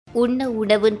உண்ண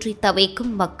உணவின்றி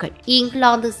தவிக்கும் மக்கள்.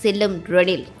 இங்கிலாந்து செல்லும்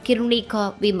ரணில், கிருணிகா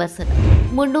விமர்சனம்.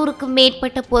 300க்கும்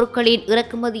மேற்பட்ட பொருட்களின்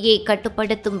இறக்குமதியை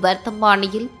கட்டுப்படுத்தும்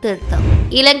வர்த்தமானியில் திருத்தம்.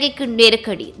 இலங்கைக்கு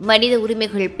நெருக்கடி. மனித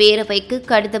உரிமைகள் பேரவைக்கு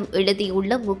கடிதம்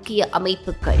எழுதியுள்ள முக்கிய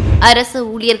அமைப்புகள். அரசு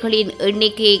ஊழியர்களின்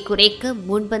எண்ணிக்கையை குறைக்க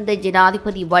முன்வந்த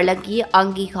ஜனாதிபதி வழங்கிய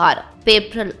அங்கீகாரம்.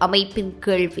 பெப்ரல் அமைப்பின்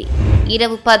கேள்வி.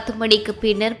 இரவு 10 மணிக்கு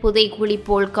பின்னர் புதைகுழி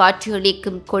போல்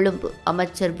காட்சியளிக்கும் கொழும்பு.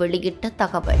 அமைச்சர் வெளியிட்ட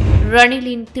தகவல்.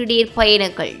 ரணிலின் திடீர்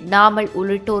பயணங்கள் நாமல்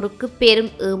உள்ளிட்டோருக்கு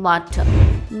பெரும் ஏமாற்றம்.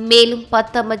 மேலும்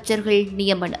 10 அமைச்சர்கள்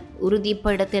நியமனம்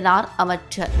உறுதிப்படுத்தினார்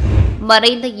அமைச்சர்.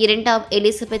 மறைந்த 2ஆம்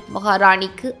எலிசபெத்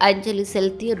மகாராணிக்கு அஞ்சலி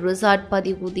செலுத்திய ரிசார்ட்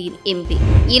பதிவுதீன் எம்பி.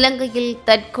 இலங்கையில்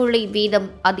தற்கொலை வீதம்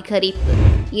அதிகரிப்பு.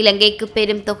 இலங்கைக்கு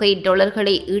பெரும் தொகை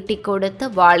டாலர்களை ஈட்டிக்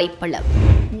கொடுத்த வாழைப்பழம்.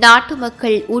 நாட்டு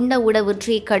மக்கள் உண்ண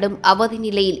உணவின்றி கடும் அவதி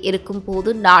நிலையில் இருக்கும் போது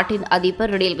நாட்டின்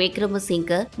அதிபர் ரணில்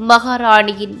விக்ரமசிங்க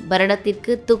மகாராணியின்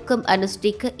மரணத்திற்கு துக்கம்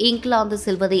அனுஷ்டிக்க இங்கிலாந்து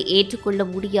செல்வதை ஏற்றுக்கொள்ள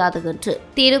முடியாது என்று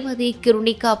திருமதி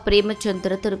கிருணிகா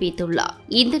பிரேமச்சந்திர தெரிவித்துள்ளார்.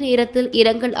 இந்த நேரத்தில்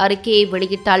இரங்கல் அறிக்கையை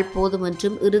வெளியிட்டால் போதும்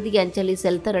என்றும் இறுதி அஞ்சலி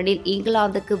செலுத்த ரணில்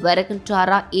இங்கிலாந்துக்கு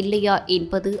வருகின்றாரா இல்லையா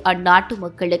என்பது அந்நாட்டு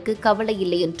மக்களுக்கு கவலை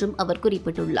இல்லை என்றும் அவர்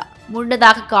குறிப்பிட்டுள்ளார்.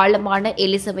 முன்னதாக காலமான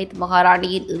எலிசபெத்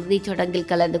மகாராணியின் இறுதிச் சடங்கில்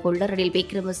கலந்து கொள்ள ரணில்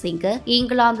விக்ரமசிங்க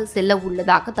இங்கிலாந்து செல்ல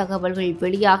உள்ளதாக தகவல்கள்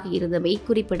வெளியாகி இருந்தமை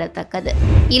குறிப்பிடத்தக்கது.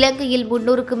 இலங்கையில்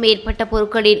 300க்கும் மேற்பட்ட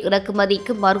பொருட்களின்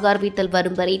இறக்குமதிக்கு மறு அறிவித்தல்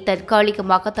வரும் வரை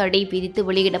தற்காலிகமாக தடை விதித்து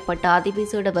வெளியிடப்பட்ட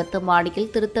அதிவிசேட வர்த்தமானியில்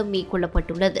திருத்தம்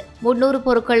மேற்கொள்ளப்பட்டுள்ளது. 300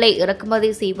 பொருட்களை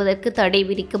இறக்குமதி செய்வதற்கு தடை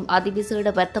விதிக்கும்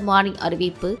அதிவிசேட வர்த்தமானி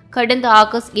அறிவிப்பு கடந்த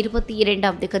ஆகஸ்ட்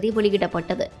 22ஆம் தேதி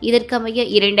வெளியிடப்பட்டது. இதற்கமைய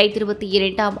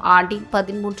 2022ஆம் ஆண்டின்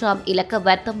 13ஆம் இலக்க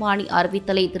வர்த்தமானி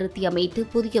அறிவித்தலை திருத்தி அமைத்து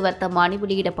புதிய வர்த்தமானி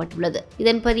வெளியிடப்பட்டுள்ளது.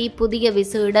 இதன்படி புதிய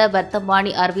விசேட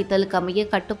வர்த்தமானி அறிவித்தலுக்கு அமைய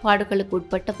கட்டுப்பாடுகளுக்கு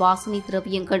உட்பட்ட வாசனை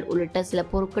திரவியங்கள் உள்ளிட்ட சில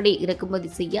பொருட்களை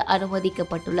இறக்குமதி செய்ய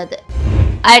அனுமதிக்கப்பட்டுள்ளது.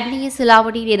 அந்நிய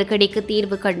செலாவணி நெருக்கடிக்கு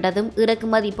தீர்வு கண்டதும்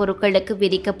இறக்குமதி பொருட்களுக்கு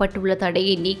விதிக்கப்பட்டுள்ள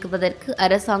தடையை நீக்குவதற்கு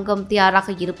அரசாங்கம்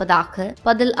தயாராக இருப்பதாக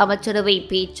பதில் அமைச்சரவை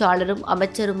பேச்சாளரும்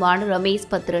அமைச்சருமான ரமேஷ்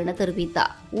பத்ரன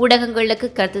தெரிவித்தார். ஊடகங்களுக்கு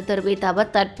கருத்து தெரிவித்த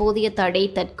அவர் தற்போதைய தடை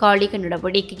தற்காலிக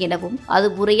நடவடிக்கை எனவும் அது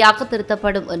முறையாக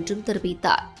திருத்தப்படும் என்றும்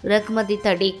தெரிவித்தார். இறக்குமதி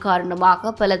தடை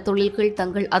காரணமாக பல தொழில்கள்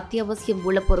தங்கள் அத்தியாவசிய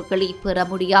மூலப்பொருட்களை பெற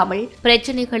முடியாமல்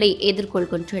பிரச்சினைகளை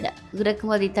எதிர்கொள்கின்றன.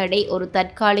 இறக்குமதி தடை ஒரு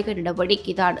தற்காலிக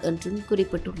நடவடிக்கைதான் என்றும்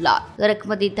குறிப்பிட்டுள்ளார்.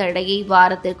 இறக்குமதி தடையை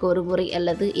வாரத்திற்கு ஒரு முறை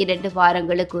அல்லது 2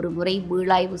 வாரங்களுக்கு ஒரு முறை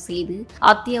மீளாய்வு செய்து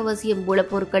அத்தியாவசிய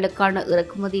மூலப்பொருட்களுக்கான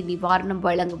இறக்குமதி நிவாரணம்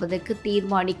வழங்குவதற்கு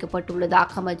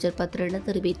தீர்மானிக்கப்பட்டுள்ளதாக அமைச்சர் பத்ரன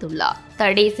தெரிவித்துள்ளார்.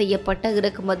 தடை செய்யப்பட்ட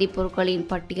இறக்குமதி பொருட்களின்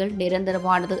பட்டியல்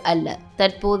நிரந்தரமானது அல்ல.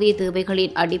 தற்போதைய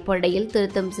தேவைகளின் அடிப்படையில்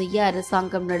திருத்தம் செய்ய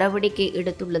அரசாங்கம் நடவடிக்கை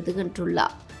எடுத்துள்ளது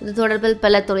என்றுள்ளார். இது தொடர்பில்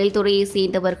பல தொழில்துறையை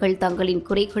சேர்ந்தவர்கள் தங்களின்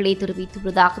குறைகளை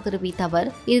தெரிவித்துள்ளதாக தெரிவித்த அவர்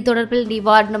இது தொடர்பில்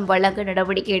நிவாரணம் வழங்க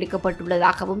நடவடிக்கை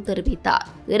எடுக்கப்பட்டுள்ளதாகவும் தெரிவித்தார்.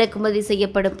 இறக்குமதி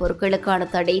செய்யப்படும் பொருட்களுக்கான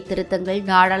தடை திருத்தங்கள்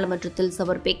நாடாளுமன்றத்தில்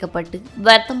சமர்ப்பிக்கப்பட்டு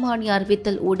வர்த்தமானி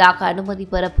அறிவித்தல் ஊடாக அனுமதி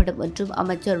பெறப்படும் என்றும்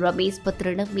அமைச்சர் ரமேஷ்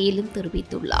பத்ரன மேலும்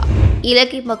தெரிவித்துள்ளார்.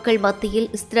 இலங்கை மக்கள் மத்தியில்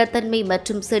ஸ்திரத்தன்மை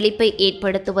மற்றும் செழிப்பை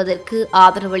ஏற்படுத்துவதற்கு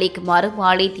ஆதரவளிக்குமாறு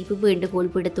மாலைத்தீவு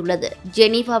வேண்டுகோள் விடுத்துள்ளது.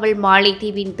 ஜெனீவாவில்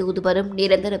மாலைத்தீவின் தூதுவரும்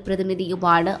நிரந்தர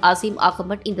பிரதிநிதியுமான அசீம்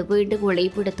அகமட் இந்த வேண்டுகோளை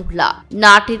விடுத்துள்ளார்.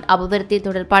 நாட்டின் அபிவிருத்தி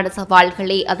தொடர்பான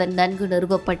சவால்களை அதன் நன்கு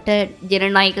நிறுவப்பட்ட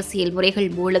ஜனநாயக செயல்முறைகள்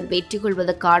மூலம் வெற்றி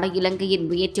கொள்வதற்கான இலங்கையின்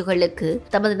முயற்சிகளுக்கு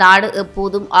தமது நாடு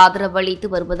எப்போதும் ஆதரவளித்து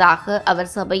வருவதாக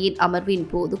அவர் சபையின் அமர்வின்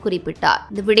போது குறிப்பிட்டார்.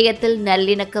 இந்த விடயத்தில்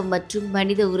நல்லிணக்கம் மற்றும்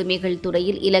மனித உரிமைகள்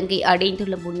துறையில் இலங்கை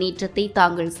அடைந்துள்ள முன்னேற்றத்தை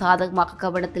தாங்கள் சாதகமாக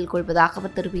கவனத்தில் கொள்வதாக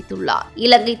அவர் தெரிவித்துள்ளார்.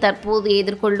 இலங்கை தற்போது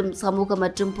எதிர்கொள்ளும் சமூக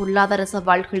மற்றும் பொருளாதார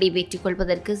சவால்களை வெற்றி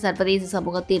கொள்வதற்கு சர்வதேச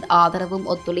சமூகத்தின் ஆதரவும்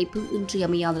ஒத்துழைப்பும்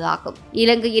இன்றியமையாததாகும்.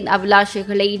 இலங்கையின்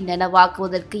அபிலாஷைகளை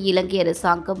நனவாக்குவதற்கு இலங்கை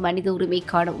அரசாங்கம் மனித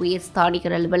உரிமைக்கான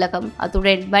உயர்ஸ்தானிகர் அலுவலகம்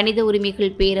அத்துடன் மனித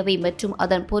உரிமைகள் பேரவை மற்றும்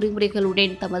அதன்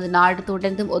பொறிமுறைகளுடன் தமது நாடு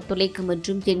தொடர்ந்தும் ஒத்துழைக்கும்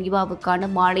என்றும் ஜெனீவாவுக்கான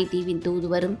மாலைத்தீவின்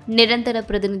தூதுவரும் நிரந்தர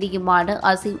பிரதிநிதியுமான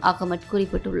அசீம் அகமட்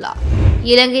குறிப்பிட்டுள்ளார்.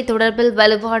 இலங்கை தொடர்பில்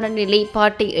வலுவான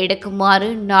நிலைப்பாட்டை எடுக்குமாறு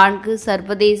 4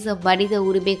 சர்வதேச மனித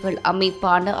உரிமைகள்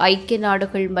அமைப்பான ஐக்கிய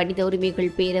நாடுகள் மனித உரிமைகள்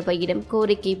பேரவையிடம்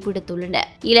கோரிக்கை விடுத்துள்ளன.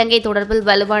 இலங்கை தொடர்பில்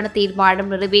வலுவான தீர்மானம்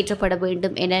நிறைவேற்றப்பட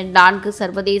வேண்டும் என 4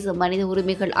 சர்வதேச மனித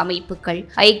உரிமைகள் அமைப்புகள்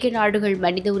ஐக்கிய நாடுகள்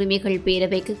மனித உரிமைகள்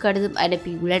பேரவைக்கு கடிதம்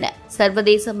அனுப்பியுள்ளன.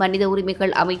 சர்வதேச மனித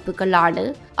உரிமைகள் அமைப்புகளான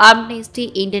அம்னெஸ்டி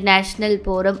இன்டர்நேஷனல்,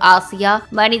 போரம் ஆசியா,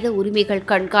 மனித உரிமைகள்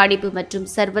கண்காணிப்பு மற்றும்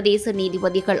சர்வதேச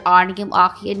நீதிபதிகள் ஆணையம்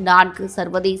ஆகிய 4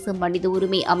 சர்வதேச மனித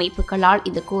உரிமை அமைப்புகளால்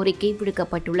இந்த கோரிக்கை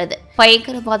விடுக்கப்பட்டுள்ளது.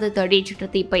 பயங்கரவாத தடை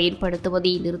சட்டத்தை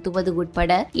பயன்படுத்துவதை நிறுத்துவது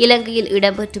உட்பட இலங்கையில்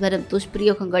இடம்பெற்று வரும்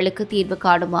துஷ்பிரயோகங்களுக்கு தீர்வு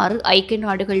காணுமாறு ஐக்கிய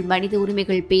நாடுகள் மனித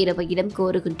உரிமைகள் பேரவையிடம்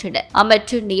கோருகின்றன.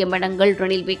 அமைச்சர் நியமனங்கள்,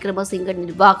 ரணில் விக்ரமசிங்க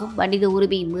நிர்வாகம் மனித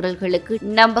உரிமை மீறல்களுக்கு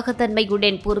நம்பகத்தன்மை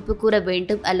சகிப்புத்தன்மையுடன் பொறுப்பு கூற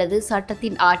வேண்டும் அல்லது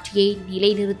சட்டத்தின் ஆட்சியை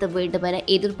நிலைநிறுத்த வேண்டும் என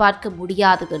எதிர்பார்க்க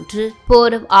முடியாது என்று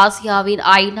போரம் ஆசியாவின்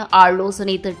ஐநா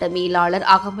ஆலோசனை திட்ட மேலாளர்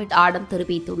அகமட் ஆடம்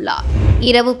தெரிவித்துள்ளார்.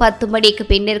 இரவு 10 மணிக்கு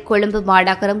பின்னர் கொழும்பு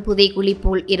மாநகரம் புதைகுழி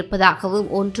போல் இருப்பதாகவும்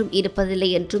ஒன்றும் இருப்பதில்லை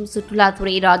என்றும்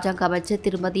சுற்றுலாத்துறை ராஜாங்க அமைச்சர்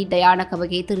திருமதி டயானா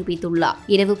கமகே தெரிவித்துள்ளார்.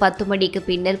 இரவு 10 மணிக்கு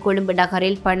பின்னர் கொழும்பு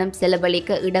நகரில் பணம்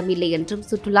செலவழிக்க இடமில்லை என்றும்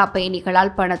சுற்றுலா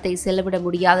பயணிகளால் பணத்தை செலவிட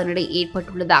முடியாத நிலை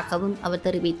ஏற்பட்டுள்ளதாகவும் அவர்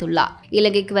தெரிவித்துள்ளார்.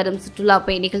 இலங்கைக்கு வரும் சுற்றுலா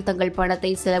பயணிகள் தங்கள்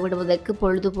பணத்தை செலவிடுவதற்கு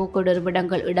பொழுதுபோக்கு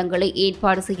நிறுவனங்கள் இடங்களை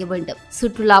ஏற்பாடு செய்ய வேண்டும்.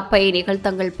 சுற்றுலா பயணிகள்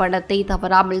தங்கள் பணத்தை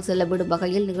தவறாமல் செலவிடும்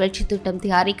வகையில் நிகழ்ச்சி திட்டம்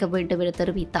தயாரிக்க வேண்டும் என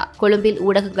தெரிவித்தார். கொழும்பில்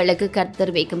ஊடகங்களுக்கு கருத்து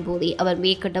தெரிவிக்கும் போதே அவர்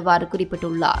மேற்கண்டவாறு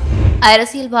குறிப்பிட்டுள்ளார்.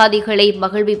 அரசியல்வாதிகளை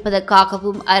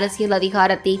மகிழ்விப்பதற்காகவும் அரசியல்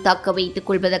அதிகாரத்தை தக்க வைத்துக்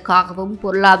கொள்வதற்காகவும்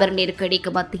பொருளாதார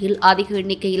நெருக்கடிக்கு மத்தியில் அதிக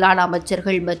எண்ணிக்கையிலான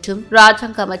அமைச்சர்கள் மற்றும்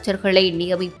ராஜாங்க அமைச்சர்களை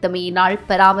நியமித்தமையினால்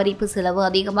பராமரிப்பு செலவு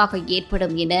அதிகமாக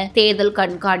ஏற்படும் என தேர்தல்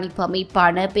கண்காணிப்பு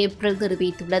அமைப்பான பெப்ரல்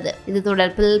தெரிவித்துள்ளது. இது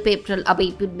தொடர்பில் பெப்ரல்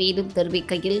அமைப்பின் மேலும்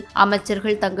தெரிவிக்கையில்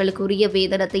அமைச்சர்கள் தங்களுக்குரிய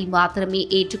வேதனத்தை மாத்திரமே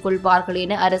ஏற்றுக்கொள்வார்கள்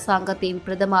என அரசாங்கத்தின்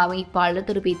பிரதம அமைப்பாளர்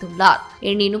தெரிவித்துள்ளார்.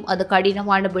 எனினும் அது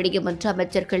கடினமான விடயம் என்று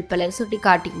அமைச்சர்கள் பலர்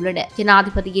சுட்டிக்காட்டியுள்ளனர்.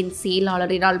 ஜனாதிபதியின்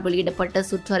செயலாளரினால் வெளியிடப்பட்ட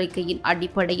சுற்றறிக்கையின்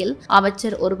அடிப்படையில்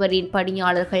அமைச்சர் ஒருவரின்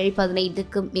பணியாளர்கள்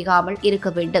 15க்கும் மிகாமல் இருக்க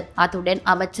வேண்டும். அத்துடன்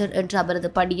அமைச்சர் என்ற அவரது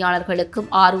பணியாளர்களுக்கும்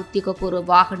 6 உத்தியோகபூர்வ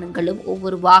வாகனங்களும்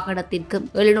ஒவ்வொரு வாகனத்திற்கும்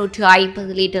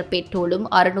 750 லிட்டர் பெட்ரோலும்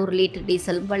 600 லிட்டர்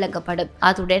டீசலும் வழங்கப்படும்.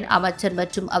 அத்துடன் அமைச்சர்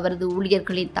மற்றும் அவரது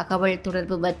ஊழியர்களின் தகவல்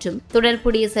தொடர்பு மற்றும்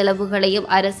தொடர்புடைய செலவுகளையும்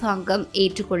அரசாங்கம்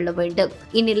ஏற்றுக்கொள்ள வேண்டும்.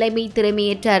 இந்நிலைமை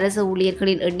திறமையற்ற அரசு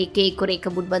ஊழியர்களின் எண்ணிக்கையை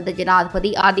குறைக்க முன்வந்த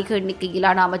ஜனாதிபதி அதிக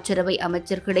எண்ணிக்கையிலான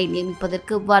அமைச்சர்களை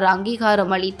நியமிப்பதற்கு எவ்வாறு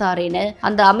அங்கீகாரம் அளித்தார் என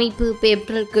அந்த அமைப்பு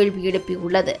பெப்ரல் கேள்வி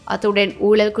எழுப்பியுள்ளது. அத்துடன்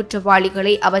ஊழல்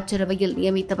குற்றவாளிகளை அமைச்சரவையில்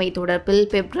நியமித்தமை தொடர்பில்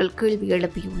பெப்ரல் கேள்வி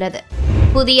எழுப்பியுள்ளது.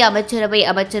 புதிய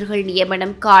அமைச்சர்கள்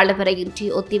நியமனம் காலவரையின்றி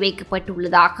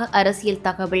ஒத்திவைக்கப்பட்டுள்ளதாக அரசியல்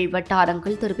தகவல்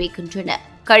வட்டாரங்கள் தெரிவிக்கின்றன.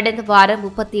 கடந்த வாரம்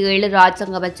 37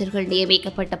 ராஜாங்க அமைச்சர்கள்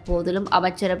நியமிக்கப்பட்ட போதிலும்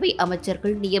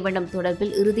அமைச்சர்கள் நியமனம்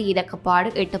தொடர்பில் இறுதி இணக்கப்பாடு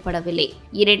எட்டப்படவில்லை.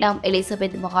 2ஆம்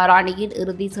எலிசபெத் மகாராணியின்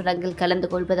இறுதி சடங்கில் கலந்து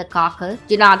கொள்வதற்காக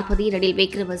ஜனாதிபதி ரணில்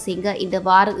விக்ரமசிங்க இந்த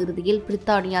வார இறுதியில்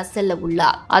பிரித்தானியா செல்ல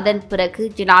உள்ளார். அதன் பிறகு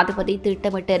ஜனாதிபதி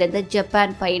திட்டமிட்டிருந்த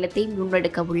ஜப்பான் பயணத்தை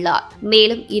முன்னெடுக்க உள்ளார்.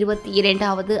 மேலும்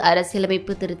 22வது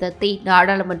அரசியலமைப்பு திருத்தத்தை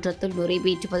நாடாளுமன்றத்தில்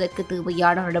நிறைவேற்றுவதற்கு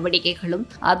தேவையான நடவடிக்கைகளும்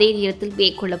அதே நேரத்தில்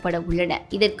மேற்கொள்ளப்பட உள்ளன.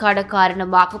 இதற்கான காரணமாக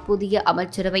புதிய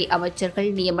அமைச்சர்கள்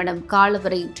நியமனம்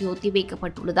காலவரையின்றி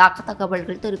ஒத்திவைக்கப்பட்டுள்ளதாக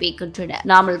தகவல்கள் தெரிவிக்கின்றன.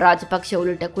 நாமல் ராஜபக்ஷ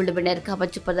உள்ளிட்ட குழுவினருக்கு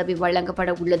அமைச்சர் பதவி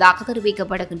வழங்கப்பட உள்ளதாக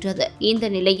தெரிவிக்கப்படுகின்றது. இந்த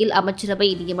நிலையில் அமைச்சரவை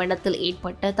நியமனத்தில்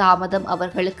ஏற்பட்ட தாமதம்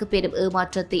அவர்களுக்கு பெரும்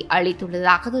ஏமாற்றத்தை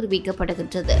அளித்துள்ளதாக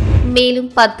தெரிவிக்கப்படுகின்றது. மேலும்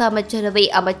 10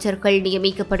 அமைச்சர்கள்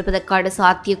நியமிக்கப்படுவதற்கான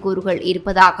சாத்தியக்கூறுகள்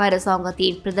இருப்பதாக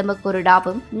அரசாங்கத்தின் பிரதம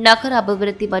கொறடாவும் நகர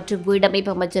அபிவிருத்தி மற்றும்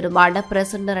வீடமைப்பு அமைச்சருமான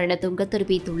பிரசன்ன ரணதுங்க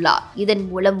தெரிவித்துள்ளார். இதன்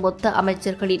மூலம் மொத்த அமைச்சர்களின்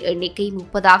எண்ணிக்கை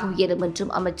 30ஆக உயரும்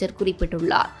என்றும் அமைச்சர்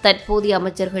குறிப்பிட்டுள்ளார். தற்போதைய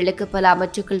அமைச்சர்களுக்கு பல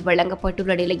அமைச்சுக்கள்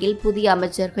வழங்கப்பட்டுள்ள நிலையில் புதிய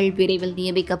அமைச்சர்கள் விரைவில்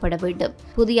நியமிக்கப்பட வேண்டும்.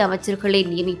 புதிய அமைச்சர்களை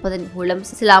நியமிப்பதன் மூலம்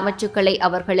சில அமைச்சுக்களை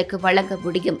அவர்களுக்கு வழங்க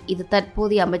முடியும். இது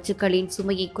தற்போதைய அமைச்சுக்களின்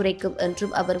சுமையை குறைக்கும்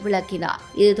என்றும் அவர் விளக்கினார்.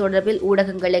 இது தொடர்பில்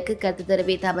ஊடகங்களுக்கு கருத்து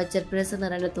தெரிவித்த அமைச்சர் பிரசன்ன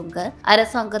ரணதுங்க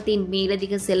அரசாங்கத்தின்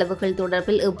மேலதிக செலவுகள்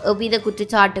தொடர்பில் எவ்வித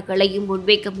குற்றச்சாட்டுகளையும்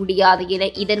முன்வைக்க முடியாது என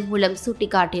இதன் மூலம்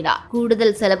சுட்டிக்காட்டினார்.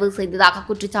 கூடுதல் செலவு செய்ததாக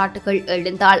குற்றச்சாட்டுகள்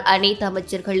எழுந்தால் அனைத்து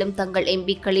அமைச்சர்களும் தங்கள்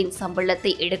எம்பிக்களின்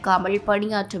சம்பளத்தை எடுக்காமல்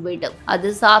பணியாற்ற வேண்டும். அது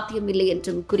சாத்தியமில்லை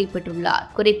என்றும் குறிப்பிட்டுள்ளார்.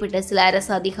 குறிப்பிட்ட சில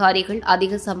அரசு அதிகாரிகள்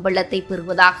அதிக சம்பளத்தை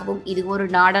பெறுவதாகவும் இது ஒரு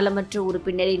நாடாளுமன்ற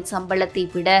உறுப்பினரின் சம்பளத்தை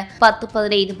விட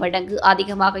 10-15 மடங்கு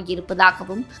அதிகமாக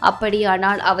இருப்பதாகவும்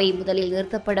அப்படியானால் அவை முதலில்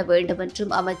நிறுத்தப்பட வேண்டும்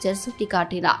என்றும் அமைச்சர்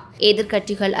சுட்டிக்காட்டினார்.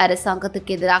 எதிர்க்கட்சிகள்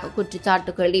அரசாங்கத்துக்கு எதிராக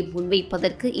குற்றச்சாட்டுகளை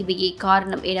முன்வைப்பதற்கு இவையே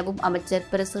காரணம் எனவும் அமைச்சர்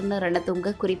பிரசன்ன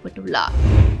ரணதுங்க குறிப்பிட்டுள்ளார்.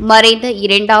 மறைந்த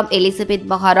 2ஆம் எலிசபெத்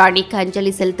மகாராணிக்கு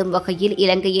அஞ்சலி செலுத்தும் வகையில்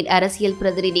இலங்கையின் அரசியல்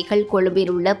பிரதிநிதிகள்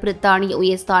கொழும்பில் உள்ள பிரித்தானிய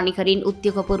உயர்ஸ்தானிகரின்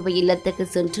உத்தியோகபூர்வ இல்லத்துக்கு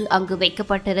சென்று அங்கு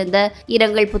வைக்கப்பட்டிருந்த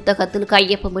இரங்கல் புத்தகத்தில்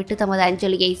கையொப்பமிட்டு தமது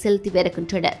அஞ்சலியை செலுத்தி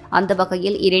வருகின்றனர். அந்த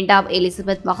வகையில் 2ஆம்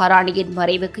எலிசபெத் மகாராணியின்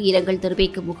மறைவுக்கு இரங்கல்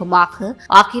தெரிவிக்கும் முகமாக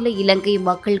அகில இலங்கை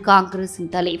மக்கள்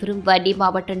காங்கிரசின் தலைவரும் வன்னி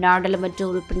மாவட்ட நாடாளுமன்ற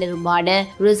உறுப்பினருமான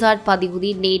ரிசார்ட்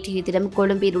பதியுதீன் நேற்றைய தினம்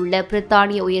கொழும்பில் உள்ள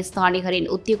பிரித்தானிய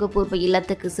உயர்ஸ்தானிகரின் உத்தியோகபூர்வ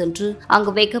இல்லத்துக்கு சென்று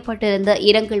அங்கு வைக்கப்பட்டிருந்த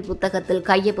இரங்கல் புத்தகத்தை நூலகத்தில்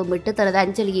கையொப்பமிட்டு தனது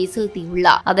அஞ்சலியை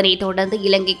செலுத்தியுள்ளார். அதனைத் தொடர்ந்து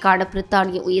இலங்கைக்கான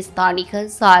பிரித்தானிய உயர்ஸ்தானிகர்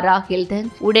சாரா ஹில்டன்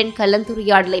உடன்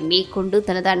கலந்துரையாடலை மேற்கொண்டு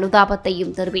தனது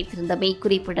அனுதாபத்தையும் தெரிவித்திருந்தமை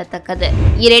குறிப்பிடத்தக்கது.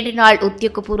 2 நாள்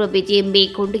உத்தியோகபூர்வ விஜயம்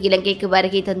மேற்கொண்டு இலங்கைக்கு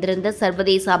வருகை தந்திருந்த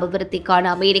சர்வதேச அபிவிருத்திக்கான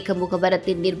அமெரிக்க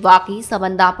முகவரத்தின் நிர்வாகி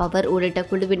சமந்தா பவர் உள்ளிட்ட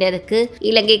குழுவினருக்கு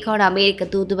இலங்கைக்கான அமெரிக்க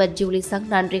தூதுவர் ஜூலி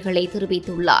சங் நன்றிகளை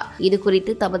தெரிவித்துள்ளார்.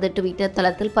 இதுகுறித்து தமது ட்விட்டர்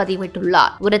தளத்தில்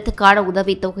பதிவிட்டுள்ளார். உரத்துக்கான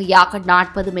உதவித்தொகையாக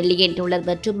 $40 மில்லியன்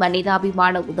மற்றும்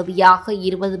மனிதாபிமான உதவியாக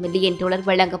 $20 மில்லியன்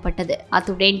வழங்கப்பட்டது.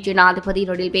 அத்துடன் ஜனாதிபதி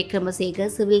ரணில் விக்ரமசிங்க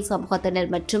சிவில் சமூகத்தினர்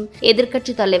மற்றும்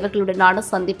எதிர்க்கட்சி தலைவர்களுடனான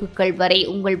சந்திப்புகள் வரை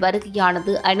உங்கள்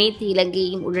வருகையானது அனைத்து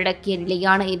இலங்கையையும் உள்ளடக்கிய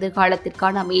நிலையான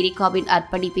எதிர்காலத்திற்கான அமெரிக்காவின்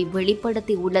அர்ப்பணிப்பை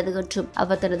வெளிப்படுத்தி உள்ளது என்றும்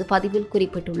அவர் தனது பதிவில்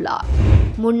குறிப்பிட்டுள்ளார்.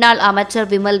 முன்னாள் அமைச்சர்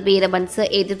விமல் வீரவன்ச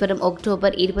எதிர்வரும்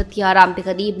அக்டோபர்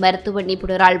 26 மருத்துவ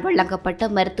நிபுணரால் வழங்கப்பட்ட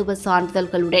மருத்துவ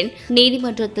சான்றிதழ்களுடன்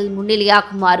நீதிமன்றத்தில்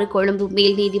முன்னிலையாகுமாறு கொழும்பு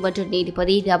மேல் நீதிமன்ற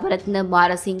நீதிபதி நவரத்ன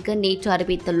மாரசிங்க நேற்று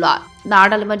அறிவித்துள்ளார்.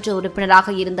 நாடாளுமன்ற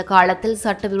உறுப்பினராக இருந்த காலத்தில்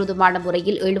சட்டவிரோதமான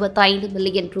முறையில் $75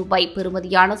 மில்லியன்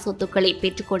பெறுமதியான சொத்துக்களை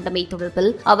பெற்றுக் கொண்டமை தொடர்பில்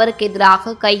அவருக்கு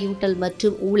எதிராக கையூட்டல்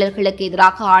மற்றும் ஊழல்களுக்கு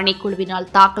எதிராக ஆணைக்குழுவினால்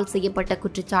தாக்கல் செய்யப்பட்ட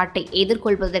குற்றச்சாட்டை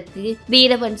எதிர்கொள்வதற்கு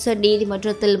வீரவன்ச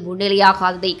நீதிமன்றத்தில்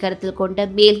முன்னிலையாகாததை கருத்தில் கொண்ட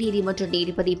மேல் நீதிமன்ற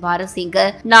நீதிபதி மாரசிங்க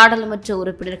நாடாளுமன்ற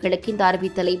உறுப்பினர்களுக்கு இந்த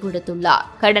அறிவித்தலை விடுத்துள்ளார்.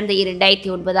 கடந்த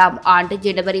 2009 ஆண்டு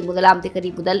ஜனவரி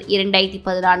 1 முதல்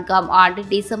 2014 ஆண்டு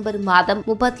டிசம்பர் மாதம்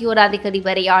 31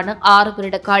 வரையான 6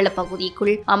 வருட கால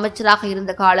பகுதிக்குள் அமைச்சராக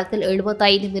இருந்த காலத்தில்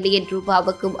 $75 மில்லியன்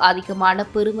அதிகமான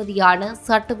பெறுமதியான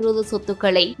சட்டவிரோத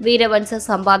சொத்துக்களை வீரவன்ச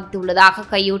சம்பாதித்துள்ளதாக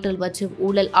கையூட்டல் மற்றும்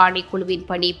ஊழல் ஆணைக்குழுவின்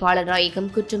பணிப்பாளர் நாயகம்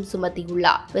குற்றம்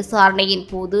சுமத்தியுள்ளார். விசாரணையின்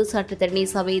போது சட்டத்தரணி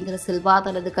சவேந்திர சில்வா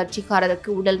தனது கட்சிக்காரருக்கு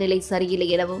உடல்நிலை சரியில்லை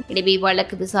எனவும் எனவே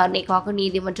வழக்கு விசாரணைக்காக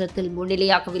நீதிமன்றத்தில்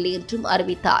முன்னிலையாகவில்லை என்றும்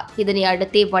அறிவித்தார். இதனை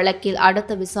அடுத்தே வழக்கில்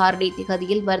அடுத்த விசாரணை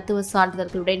திகதியில் மருத்துவ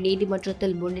சான்றிதழ்களுடன்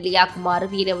நீதிமன்றத்தில் முன்னிலையாகுமாறு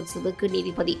வீரவன்சவுக்கு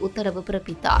நீதிபதி உத்தரவு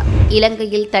பிறப்பித்தார்.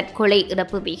 இலங்கையில் தற்கொலை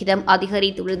இறப்பு விகிதம்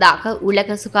அதிகரித்துள்ளதாக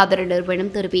உலக சுகாதார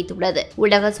நிறுவனம் தெரிவித்துள்ளது.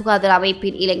 உலக சுகாதார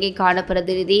அமைப்பின் இலங்கைக்கான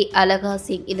பிரதிநிதி அலகா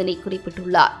சிங் இதனை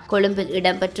குறிப்பிட்டுள்ளார். கொழும்பில்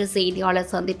இடம்பெற்ற செய்தியாளர்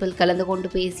சந்திப்பில் கலந்து கொண்டு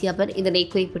பேசிய அவர் இதனை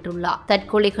குறிப்பிட்டுள்ளார்.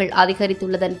 தற்கொலைகள்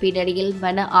அதிகரித்துள்ளதன் பின்னணியில்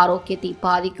மன ஆரோக்கியத்தை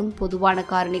பாதிக்கும் பொதுவான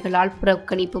காரணிகளால்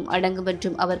புறக்கணிப்பும் அடங்கும்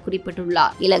என்றும் அவர்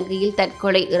குறிப்பிட்டுள்ளார். இலங்கையில்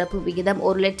தற்கொலை இறப்பு விகிதம்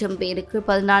 1 லட்சம் பேருக்கு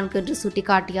 14 என்று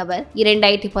சுட்டிக்காட்டிய அவர்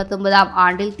 2019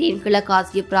 ஆண்டில் தென்கிழக்கு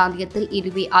ஆசிய பிராந்தியத்தில்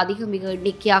இதுவே மிக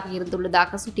எண்ணிக்கையாக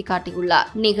இருந்துள்ளதாக சுட்டிக்காட்டியுள்ளார்.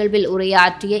 நிகழ்வில்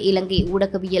உரையாற்றிய இலங்கை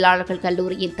ஊடகவியலாளர்கள்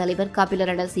கல்லூரியின் தலைவர் கபில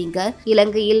ரணசிங்க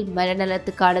இலங்கையில்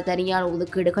மனநலத்துக்கான தனியார்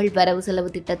ஒதுக்கீடுகள் வரவு செலவு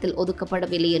திட்டத்தில்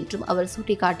ஒதுக்கப்படவில்லை என்றும் அவர்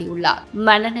சுட்டிக்காட்டியுள்ளார்.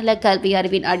 மனநல கல்வி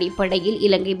அறிவின் அடிப்படையில்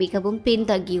இலங்கை மிகவும்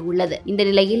பின்தங்கியுள்ளது. இந்த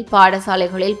நிலையில்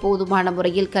பாடசாலைகளில் போதுமான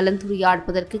முறையில்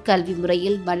கலந்துரையாடுவதற்கு கல்வி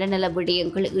முறையில் மனநல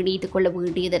விடயங்கள் இணைத்துக் கொள்ள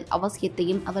வேண்டியதன்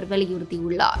அவசியத்தையும் அவர்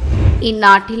வலியுறுத்தியுள்ளார்.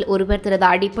 இந்நாட்டில் ஒருவர் தனது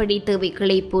அடிப்படை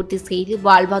தேவைகளை பூர்த்தி செய்து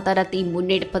வாழ்வாதாரத்தை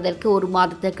முன்னெடுப்பதற்கு ஒரு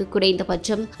மாதத்திற்கு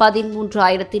குறைந்தபட்சம்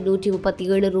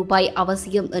 $13,137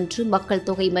 அவசியம் என்று மக்கள்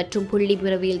தொகை மற்றும் புள்ளி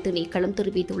விவரவியல் திணைக்களம்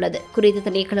தெரிவித்துள்ளது. குறித்த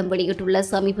திணைக்களம் வெளியிட்டுள்ள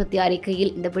சமீபத்திய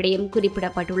அறிக்கையில் இந்த விடயம்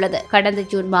குறிப்பிடப்பட்டுள்ளது. கடந்த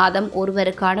ஜூன் மாதம்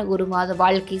ஒருவருக்கான ஒரு மாத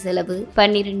வாழ்க்கை செலவு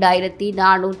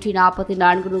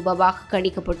 $12,444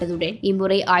 கணிக்கப்பட்டதுடன்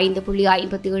இம்முறை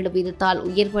 5.57 வீதத்தால்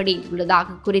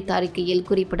உயர்வடைந்துள்ளதாக குறித்த அறிக்கையில்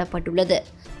குறிப்பிடப்பட்டுள்ளது.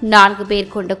 4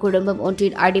 பேர் கொண்ட குடும்பம்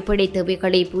ஒன்றின் அடிப்படை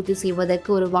தேவைகளை பூர்த்தி செய்வதற்கு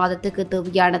ஒரு மாதத்துக்கு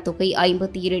தேவையான தொகை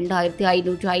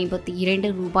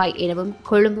 $52,552 எனவும்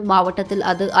கொழும்பு மாவட்டத்தில்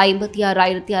அது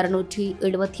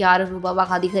 $56,676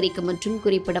 அதிகரிக்கும் என்றும்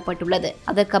குறிப்பிடப்பட்டுள்ளது.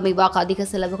 அதற்கமைவாக அதிக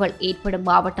செலவுகள் ஏற்படும்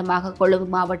மாவட்டமாக கொழும்பு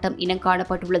மாவட்டம்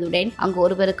இனங்காணப்பட்டுள்ளதுடன் அங்கு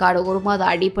ஒருவருக்கான ஒரு மாத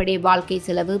அடிப்படை வாழ்க்கை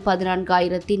செலவு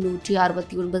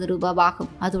 $14,169 ஆகும்.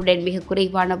 அதுடன் மிக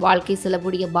குறைவான வாழ்க்கை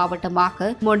செலவுடைய மாவட்டமாக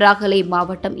மொன்றாகலை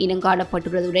மாவட்டம்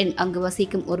இனங்காணப்பட்டுள்ளதுடன் அங்கு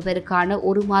வசிக்கும் ஒருவருக்கான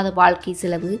ஒரு மாத வாழ்க்கை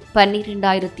செலவு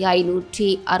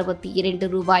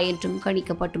 $12,562 என்றும்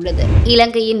கணிக்கப்பட்டுள்ளது.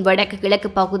 இலங்கையின் வடக்கு கிழக்கு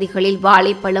பகுதிகளில்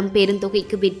வாழைப்பழம்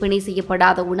பெருந்தொகைக்கு விற்பனை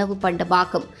செய்யப்படாத உணவு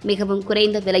பண்டமாகும். மிகவும்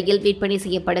குறைந்த விலையில் விற்பனை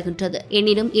செய்யப்படுகின்றது.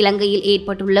 எனினும் இலங்கையில்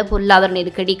ஏற்பட்டுள்ள பொருளாதார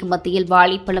நெருக்கடிக்கு மத்தியில்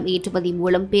வாழைப்பழம் ஏற்றுமதி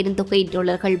மூலம் பெருந்தொகை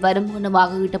டாலர்கள்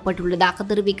வருமானமாக ஈட்டப்பட்டுள்ளதாக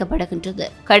தெரிவிக்கப்படுகின்றது.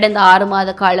 கடந்த 6 மாத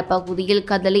கால பகுதியில்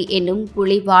கதலி என்னும்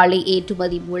புளி வாழை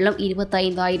ஏற்றுமதி மூலம்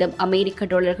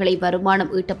 $25,000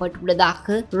 வருமானம் ஈட்டப்பட்டுள்ளதாக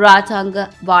ராஜாங்க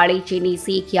வாழைச்சேனை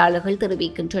செய்தியாளர்கள்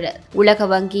தெரிவிக்கின்றனர். உலக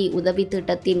வங்கி உதவி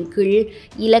திட்டத்தின் கீழ்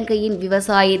இலங்கையின்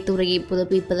விவசாயத்துறையை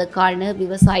புதுப்பிப்பதற்கான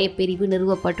விவசாய பிரிவு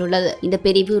நிறுவப்பட்டுள்ளது. இந்த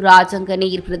பிரிவு ராஜாங்க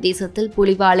நீர் பிரதேசத்தில்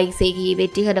புலிவாழை செய்கையை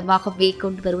வெற்றிகரமாக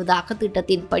மேற்கொண்டு வருவதாக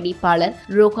திட்டத்தின் பணிப்பாளர்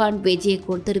ரோஹான்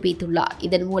விஜயகுன் தெரிவித்துள்ளார்.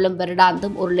 இதன் மூலம்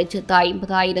வருடாந்தம்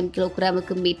 1,50,000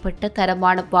 கிலோகிராமுக்கு மேற்பட்ட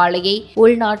தரமான வாழையை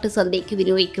உள்நாட்டு சந்தைக்கு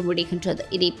விநியோகிக்க முடிகின்றது.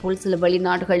 இதேபோல் சில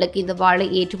வெளிநாடுகளுக்கு இந்த வாழை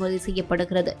ஏற்றுமதி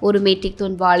செய்யப்படுகிறது. ஒரு மெட்ரிக்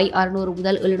டன் வாழை $600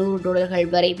 முதல்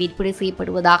 $700 வரை விற்பனை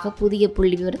செய்யப்படுவதாக புதிய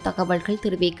புள்ளிவிவர தகவல்கள்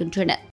தெரிவிக்கின்றன.